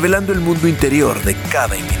 revelando el mundo interior de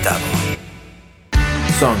cada invitado.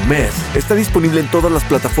 Song Mess está disponible en todas las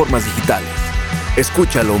plataformas digitales.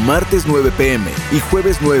 Escúchalo martes 9 p.m. y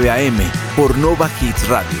jueves 9 a.m. por Nova Hits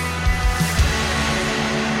Radio.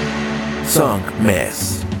 Song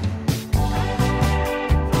Mess.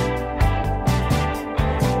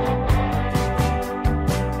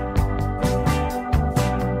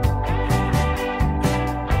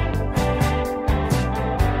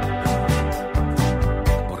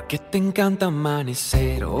 ¿Por qué te encanta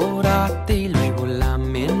amanecer, orarte y luego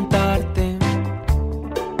lamentarte?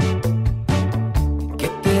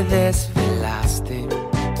 Desvelaste,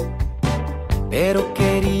 pero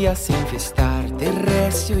querías infestarte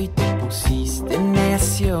recio y te pusiste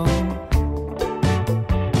necio,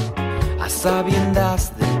 a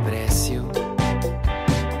sabiendas del precio.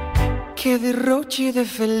 Qué derroche de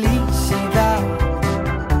felicidad,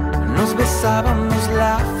 nos besábamos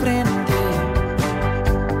la frente,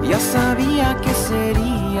 ya sabía que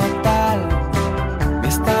sería tal mi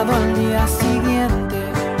estado al día siguiente.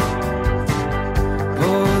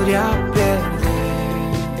 Podría perder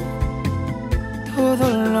todo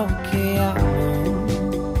lo que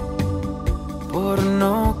amo por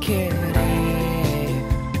no querer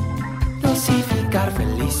dosificar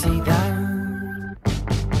felicidad.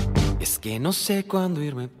 Es que no sé cuándo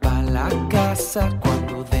irme pa' la casa,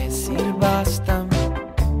 cuándo decir basta,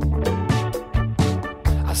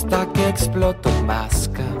 hasta que exploto en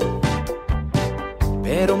vasca.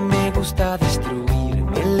 Pero me gusta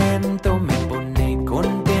destruirme lento, me pone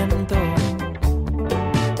contento.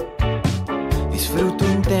 Disfruto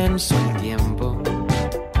intenso el tiempo.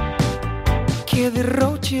 Qué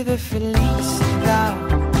derroche de felicidad,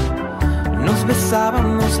 nos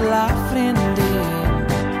besábamos la frente,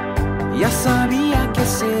 ya sabía que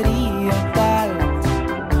sería tal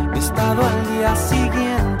mi estado al día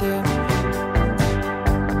siguiente.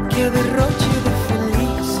 Qué derroche de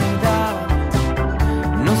felicidad,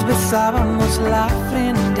 nos besábamos la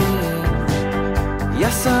frente,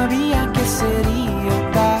 ya sabía que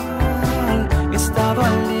sería tal mi estado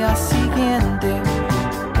al día siguiente.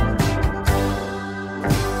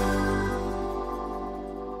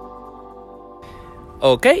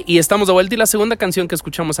 Ok, y estamos de vuelta y la segunda canción que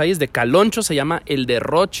escuchamos ahí es de Caloncho, se llama El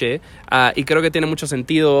Derroche, y creo que tiene mucho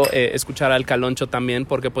sentido escuchar al Caloncho también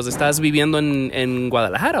porque pues estás viviendo en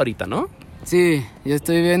Guadalajara ahorita, ¿no? Sí, yo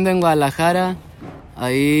estoy viviendo en Guadalajara.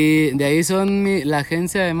 De ahí son la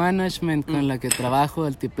agencia de management con la que trabajo,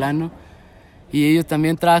 Altiplano, y ellos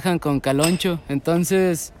también trabajan con Caloncho.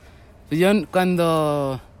 Entonces, pues yo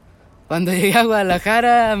cuando llegué a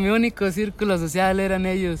Guadalajara, mi único círculo social eran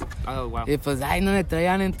ellos. Oh, wow. Y pues, no me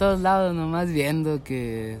traían en todos lados, nomás viendo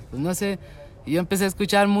que, pues no sé. Y yo empecé a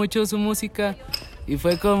escuchar mucho su música y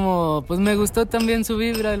fue como, pues me gustó también su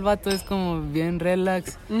vibra. El vato es como bien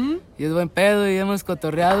relax y es buen pedo y hemos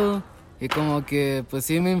cotorreado y como que, pues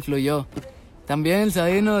sí me influyó. También el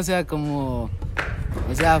Sabino, o sea,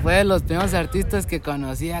 fue de los primeros artistas que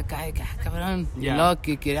conocí acá, cabrón. Y luego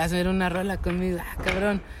que quería hacer una rola conmigo,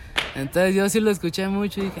 cabrón. Entonces yo sí lo escuché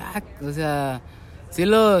mucho y dije, o sea,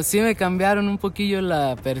 sí me cambiaron un poquillo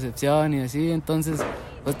la percepción y así, entonces,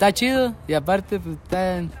 pues está chido. Y aparte, pues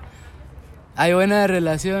hay buena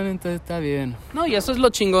relación, entonces está bien. No, y eso es lo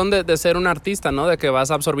chingón de ser un artista, ¿no? De que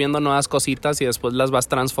vas absorbiendo nuevas cositas y después las vas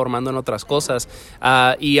transformando en otras cosas.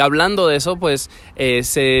 Y hablando de eso, pues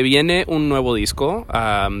se viene un nuevo disco.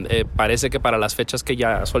 Parece que para las fechas que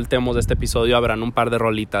ya soltemos de este episodio habrán un par de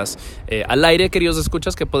rolitas al aire, queridos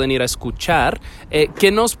escuchas, que pueden ir a escuchar.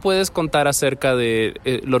 ¿Qué nos puedes contar acerca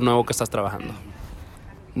de lo nuevo que estás trabajando?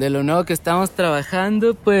 De lo nuevo que estamos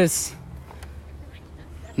trabajando, pues...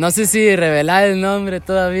 No sé si revelar el nombre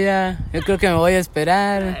todavía, yo creo que me voy a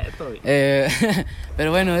esperar. Pero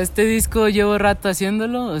bueno, este disco llevo rato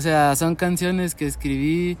haciéndolo, o sea, son canciones que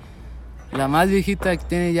escribí, la más viejita que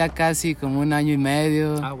tiene ya casi como 1 año y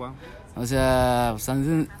medio. Wow. O sea,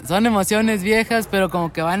 son emociones viejas, pero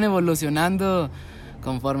como que van evolucionando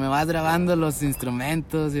conforme vas grabando los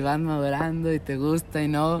instrumentos y van madurando y te gusta y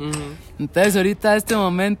no. Entonces ahorita, este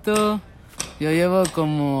momento... Yo llevo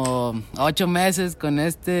como 8 meses con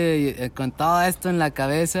todo esto en la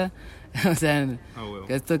cabeza. O sea,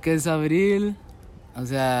 esto que es abril, o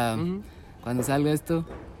sea, cuando salga esto.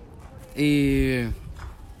 Y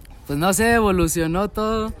pues no sé, evolucionó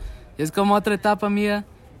todo. Y es como otra etapa mía.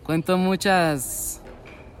 Cuento muchas,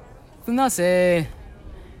 pues no sé,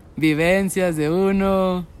 vivencias de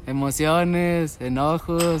uno, emociones,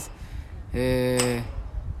 enojos,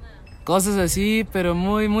 cosas así, pero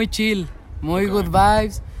muy, muy chill. Muy good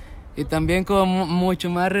vibes y también como mucho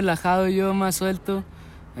más relajado yo, más suelto.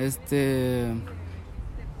 Pues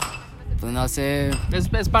no sé.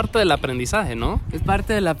 Es parte del aprendizaje, ¿no? Es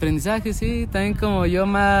parte del aprendizaje, sí. También como yo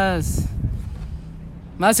más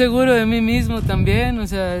seguro de mí mismo también. O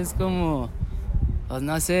sea, es como, pues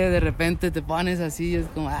no sé, de repente te pones así, es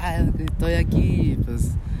como, estoy aquí y pues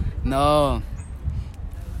no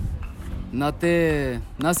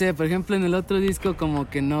sé, por ejemplo en el otro disco como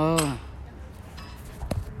que no...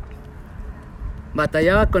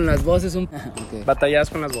 Batallaba con las voces okay. Batallabas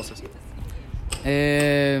con las voces.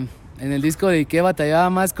 En el disco de Ike batallaba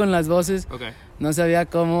más con las voces. Okay. No sabía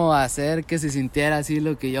cómo hacer que se sintiera así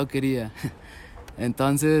lo que yo quería.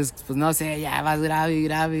 Entonces, pues no sé, ya vas grave y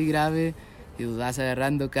pues vas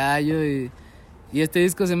agarrando callo y este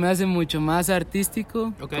disco se me hace mucho más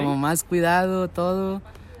artístico, como más cuidado todo.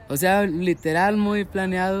 O sea, literal muy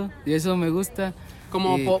planeado y eso me gusta.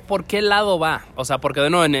 Como ¿por qué lado va? O sea, porque de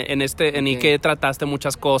nuevo en Ike trataste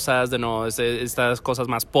muchas cosas, de nuevo estas cosas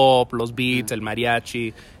más pop, los beats, el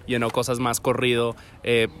mariachi, cosas más corrido.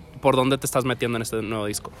 ¿Por dónde te estás metiendo en este nuevo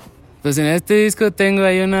disco? Pues en este disco tengo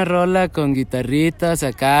ahí una rola con guitarritas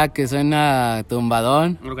acá que suena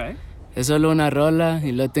tumbadón. Okay. Es solo una rola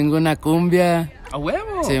y luego tengo una cumbia. ¡A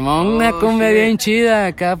huevo! Simón, una cumbia bien chida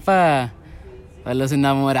acá para los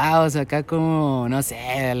enamorados, acá como, no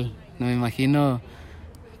sé, no me imagino...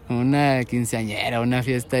 una quinceañera, una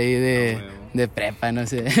fiesta ahí de prepa, no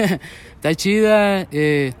sé. Está chida.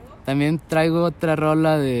 También traigo otra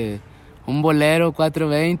rola de un bolero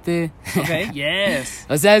 420. Ok, yes.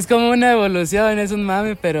 O sea, es como una evolución, es un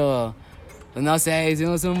mame, pero pues no sé,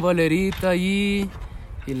 hicimos un bolerito allí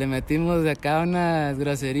y le metimos de acá unas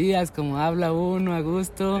groserías como habla uno a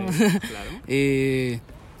gusto. Sí, claro. Y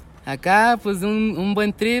acá pues un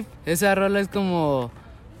buen trip. Esa rola es como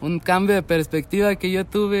un cambio de perspectiva que yo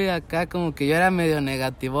tuve acá, como que yo era medio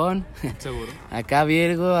negativón. Seguro. Acá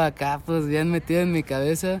Virgo, acá pues bien metido en mi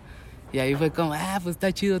cabeza. Y ahí fue como, pues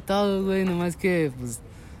está chido todo, güey. Nomás que pues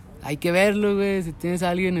hay que verlo, güey. Si tienes a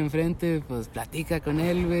alguien enfrente, pues platica con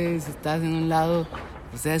él, güey. Si estás en un lado,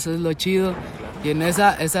 pues eso es lo chido. Y en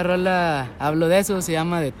esa rola hablo de eso, se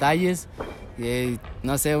llama Detalles. Y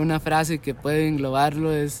no sé, una frase que puede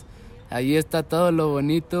englobarlo es, ahí está todo lo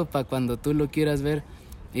bonito para cuando tú lo quieras ver.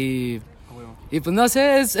 Y pues no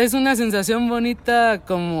sé, es una sensación bonita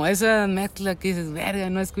como esa mezcla que dices, verga,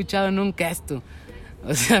 no he escuchado nunca esto.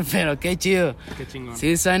 O sea, pero qué chido. Qué chingón.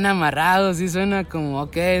 Sí suena amarrado, sí suena como,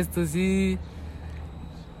 esto sí.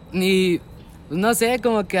 Y pues no sé,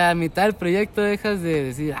 como que a mitad del proyecto dejas de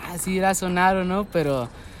decir, sí irá a sonar o no, pero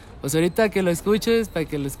pues ahorita que lo escuches, para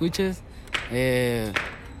que lo escuches,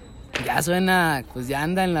 ya suena, pues ya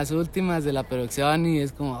anda en las últimas de la producción y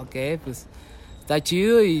es como, ok, pues está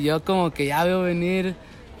chido y yo como que ya veo venir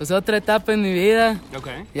pues otra etapa en mi vida.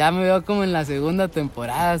 Okay. Ya me veo como en la segunda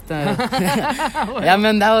temporada hasta ya me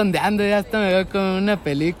andaba ondeando, ya hasta me veo como en una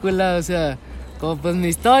película, o sea, como pues mi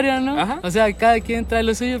historia, ¿no? Ajá. O sea, cada quien trae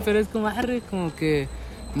lo suyo, pero es como como que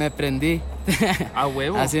me prendí. A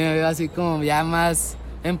huevo. Así me veo así como ya más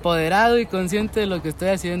empoderado y consciente de lo que estoy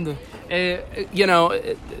haciendo.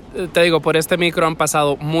 Te digo, por este micro han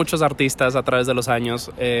pasado muchos artistas a través de los años.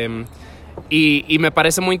 Y me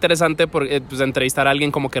parece muy interesante pues, entrevistar a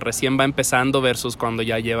alguien como que recién va empezando versus cuando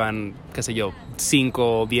ya llevan, qué sé yo,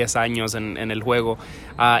 5 o 10 años en el juego.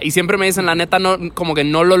 Y siempre me dicen, la neta, no, como que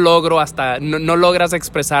no lo logro hasta, no logras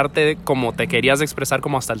expresarte como te querías expresar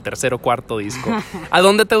como hasta el 3º o 4º disco. ¿A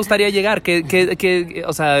dónde te gustaría llegar?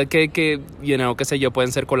 O sea, qué sé yo,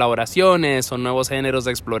 pueden ser colaboraciones o nuevos géneros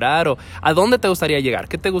de explorar, o ¿a dónde te gustaría llegar?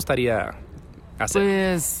 ¿Qué te gustaría hacer?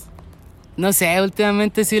 Pues no sé,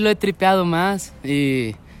 últimamente sí lo he tripeado más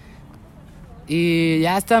y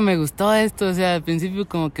ya hasta me gustó esto, o sea, al principio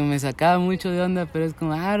como que me sacaba mucho de onda, pero es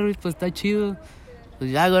como, pues está chido,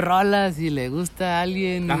 pues yo hago rolas y le gusta a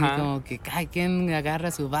alguien. Ajá. Y como que cada quien agarra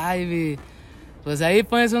su vibe y pues ahí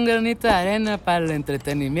pones un granito de arena para el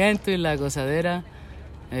entretenimiento y la gozadera.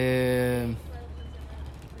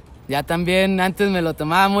 Ya también antes me lo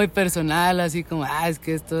tomaba muy personal, así como, es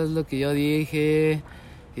que esto es lo que yo dije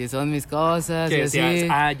y son mis cosas y así.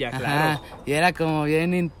 Ya, claro. Ajá. Y era como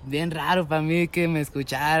bien raro para mí que me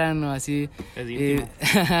escucharan o así. Es íntimo.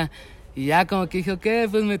 Y ya como que dije, ok,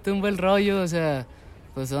 pues me tumbo el rollo, o sea,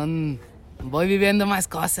 pues voy viviendo más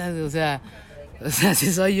cosas, o sea,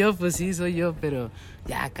 si soy yo, pues sí soy yo, pero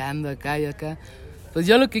ya acá ando, acá y acá. Pues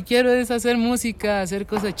yo lo que quiero es hacer música, hacer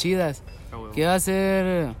cosas chidas. Quiero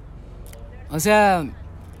hacer, o sea,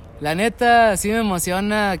 la neta sí me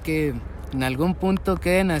emociona que en algún punto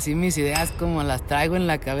queden así mis ideas como las traigo en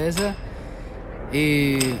la cabeza.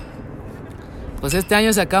 Y pues este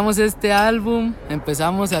año sacamos este álbum,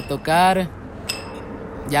 empezamos a tocar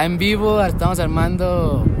ya en vivo, estamos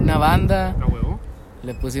armando una banda.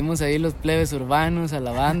 Le pusimos ahí los plebes urbanos a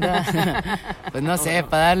la banda. Pues no sé,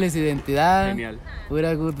 para darles identidad. Genial.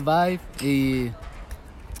 Pura good vibe.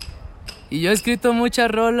 Y yo he escrito muchas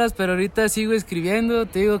rolas, pero ahorita sigo escribiendo.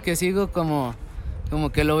 Te digo que sigo como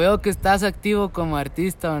que lo veo que estás activo como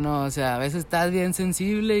artista o no. O sea, a veces estás bien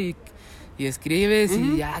sensible y escribes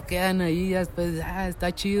y ya quedan ahí, ya después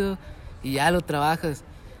está chido y ya lo trabajas.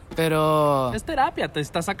 Pero es terapia, te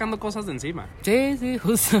estás sacando cosas de encima. Sí,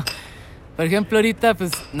 justo. Por ejemplo, ahorita,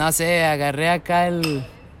 pues, no sé, agarré acá el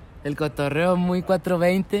cotorreo muy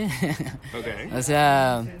 420. Okay. O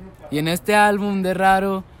sea, y en este álbum de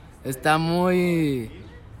Raro está muy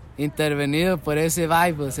intervenido por ese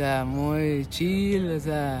vibe, o sea, muy chill, o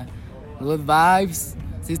sea, good vibes.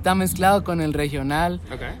 Sí está mezclado con el regional,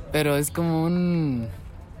 pero es como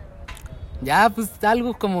pues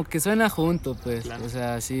algo como que suena junto, pues, claro. O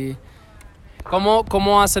sea, sí.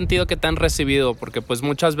 ¿Cómo has sentido que te han recibido? Porque pues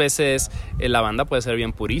muchas veces la banda puede ser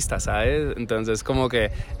bien purista, ¿sabes? Entonces como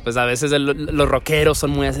que pues a veces los rockeros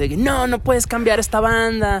son muy así de que no puedes cambiar esta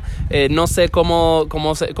banda. No sé cómo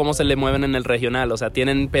se le mueven en el regional. O sea,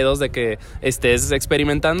 ¿tienen pedos de que estés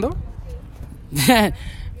experimentando?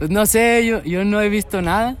 Pues no sé, yo no he visto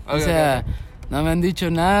nada. O sea, no me han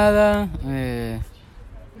dicho nada.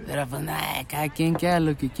 Pero pues nada, cada quien que haga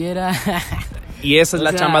lo que quiera. Y esa es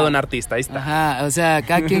la chamba de un artista, ahí está. Ajá, o sea,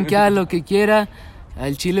 cada quien que haga lo que quiera.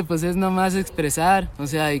 Al chile pues es nomás expresar. O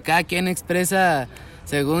sea, y cada quien expresa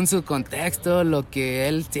según su contexto, lo que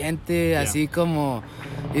él siente, así como...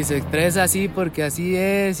 Y se expresa así porque así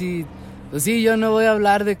es. Y pues sí, yo no voy a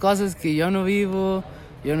hablar de cosas que yo no vivo.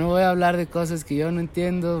 Yo no voy a hablar de cosas que yo no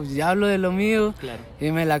entiendo. Yo hablo de lo mío, claro. Y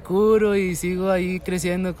me la curo y sigo ahí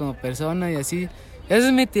creciendo como persona y así. Esa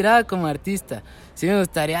es mi tirada como artista. Sí me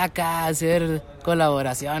gustaría acá hacer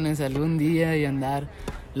colaboraciones algún día y andar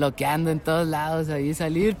loqueando en todos lados, ahí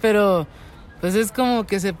salir, pero pues es como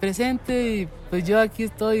que se presente y pues yo aquí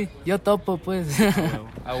estoy, yo topo pues.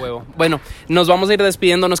 A huevo. Bueno, nos vamos a ir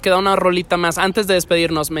despidiendo, nos queda una rolita más. Antes de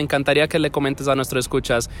despedirnos, me encantaría que le comentes a nuestros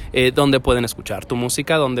escuchas dónde pueden escuchar tu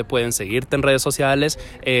música, dónde pueden seguirte en redes sociales,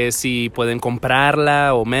 si pueden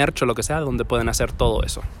comprarla o merch o lo que sea, dónde pueden hacer todo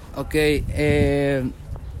eso. Ok,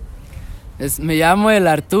 me llamo El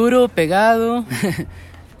Arturo Pegado.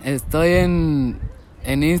 Estoy en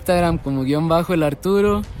Instagram como _El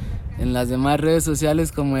Arturo. En las demás redes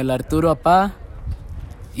sociales como El Arturo Apá.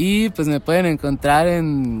 Y pues me pueden encontrar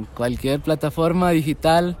en cualquier plataforma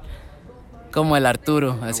digital como el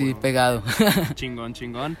Arturo, así pegado. Chingón,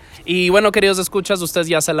 chingón. Y bueno, queridos escuchas, ustedes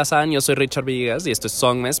ya se la saben, yo soy Richard Villegas y esto es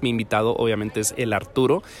Songmes. Mi invitado obviamente es el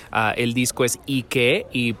Arturo. El disco es ¿Y qué?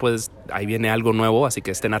 Y pues ahí viene algo nuevo, así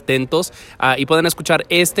que estén atentos. Y pueden escuchar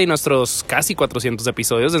este y nuestros casi 400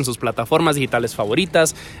 episodios en sus plataformas digitales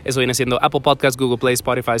favoritas. Eso viene siendo Apple Podcasts, Google Play,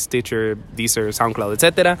 Spotify, Stitcher, Deezer, SoundCloud,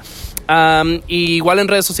 etc. Y igual en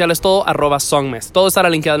redes sociales todo, @Songmes. Todo estará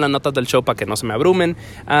linkeado en las notas del show para que no se me abrumen.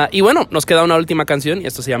 Y bueno, nos queda una última canción y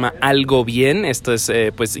esto se llama Algo Bien. Esto es,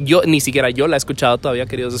 pues yo, ni siquiera yo la he escuchado todavía,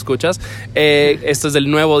 queridos escuchas. Esto es del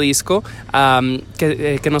nuevo disco.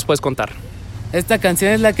 ¿Qué nos puedes contar? Esta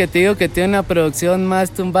canción es la que te digo que tiene una producción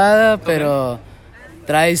más tumbada, pero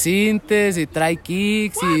trae sintes y trae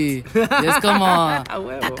kicks y es como...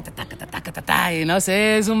 y no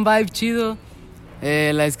sé, es un vibe chido.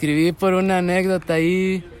 La escribí por una anécdota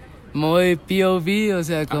ahí muy POV, o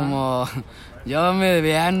sea, como... Yo me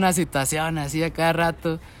veía en una situación así a cada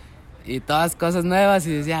rato y todas cosas nuevas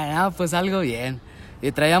y decía, no, pues algo bien.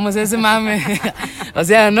 Y traíamos ese mame. O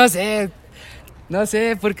sea, no sé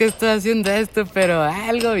por qué estoy haciendo esto, pero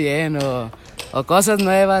algo bien o cosas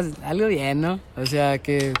nuevas, algo bien, ¿no? O sea,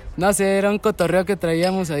 que, no sé, era un cotorreo que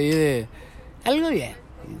traíamos ahí de algo bien.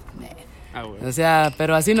 Bueno. O sea,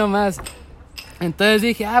 pero así nomás. Entonces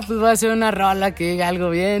dije, pues voy a hacer una rola que diga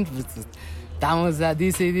algo bien, pues...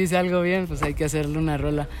 dice algo bien, pues hay que hacerle una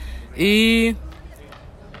rola. Y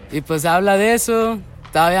pues habla de eso.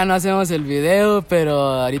 Todavía no hacemos el video,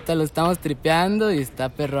 pero ahorita lo estamos tripeando y está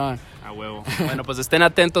perrón. A huevo. Bueno, pues estén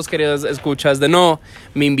atentos, queridos escuchas. De nuevo,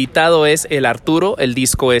 mi invitado es el Arturo, el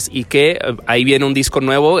disco es ¿Y qué? Ahí viene un disco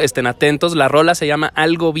nuevo, estén atentos. La rola se llama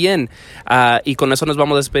Algo Bien. Y con eso nos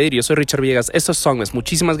vamos a despedir. Yo soy Richard Villegas, esto es Songmes.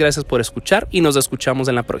 Muchísimas gracias por escuchar y nos escuchamos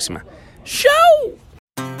en la próxima. ¡Chao!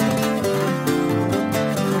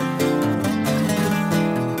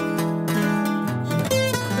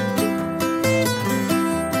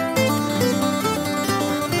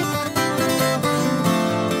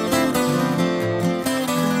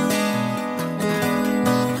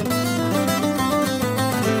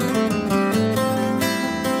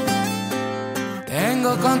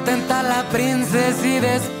 Contenta la princesa y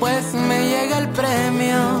después me llega el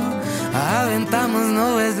premio. Aventamos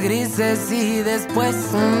nubes grises y después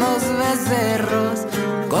unos becerros.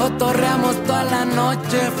 Cotorreamos toda la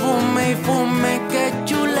noche, fume y fume, qué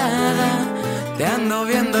chulada. Te ando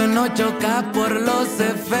viendo en 8K por los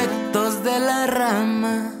efectos de la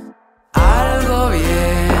rama. Algo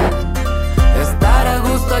bien, estar a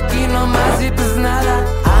gusto aquí nomás y pues nada,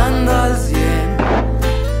 ando al 100.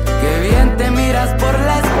 Qué bien te miras por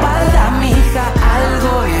la espalda, mija,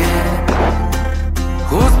 algo bien.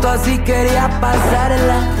 Justo así quería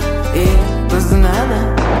pasarla y pues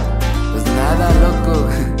nada, loco.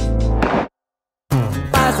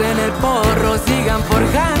 Pasen el porro, sigan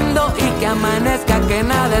forjando y que amanezca que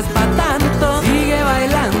nada es pa' tanto. Sigue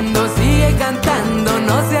bailando, sigue cantando,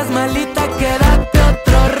 no seas malita, quédate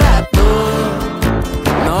otro rato.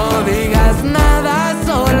 No digas nada,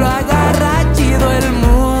 solo agarra chido el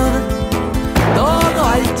mood.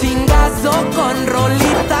 Al chingazo con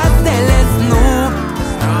rolitas del Snoop.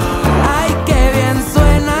 Ay, qué bien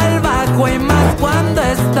suena el bajo y más cuando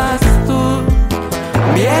estás tú.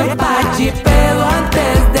 Bien pachipedo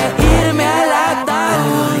antes de irme al ataúd.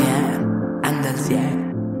 Algo bien, anda al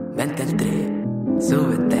 100, vente al trip,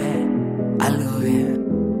 súbete. Algo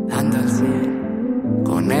bien, anda al 100,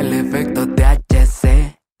 con el efecto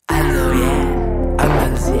THC. Algo bien, anda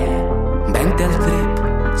al 100, vente al trip,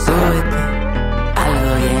 súbete.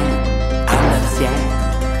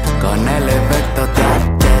 Con el efecto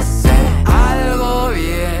THC. Algo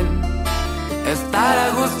bien, estar a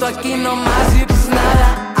gusto aquí nomás y pues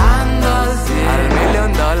nada, ando al 100. Al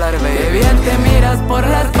 $1,000,000, baby. Qué bien te miras por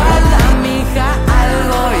la espalda, mija,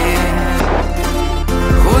 algo bien.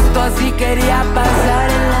 Justo así quería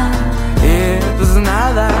pasarla y pues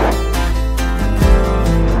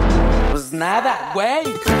nada, güey.